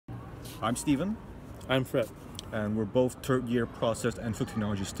I'm Steven, I'm Fred. and we're both third-year process and food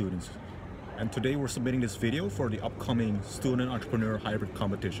technology students. And today we're submitting this video for the upcoming Student Entrepreneur Hybrid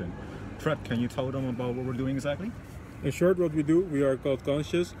Competition. Fred, can you tell them about what we're doing exactly? In short, what we do, we are called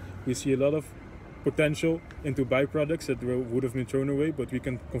conscious. We see a lot of potential into byproducts that would have been thrown away, but we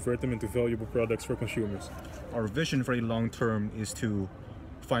can convert them into valuable products for consumers. Our vision for the long term is to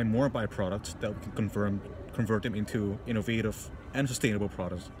find more byproducts that we can convert them into innovative and sustainable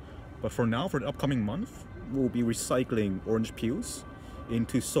products. But for now, for the upcoming month, we'll be recycling orange peels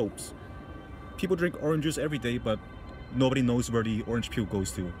into soaps. People drink orange juice every day, but nobody knows where the orange peel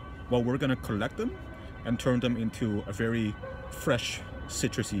goes to. Well, we're gonna collect them and turn them into a very fresh,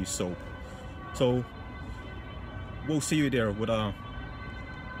 citrusy soap. So we'll see you there with a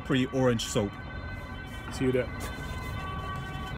pretty orange soap. See you there.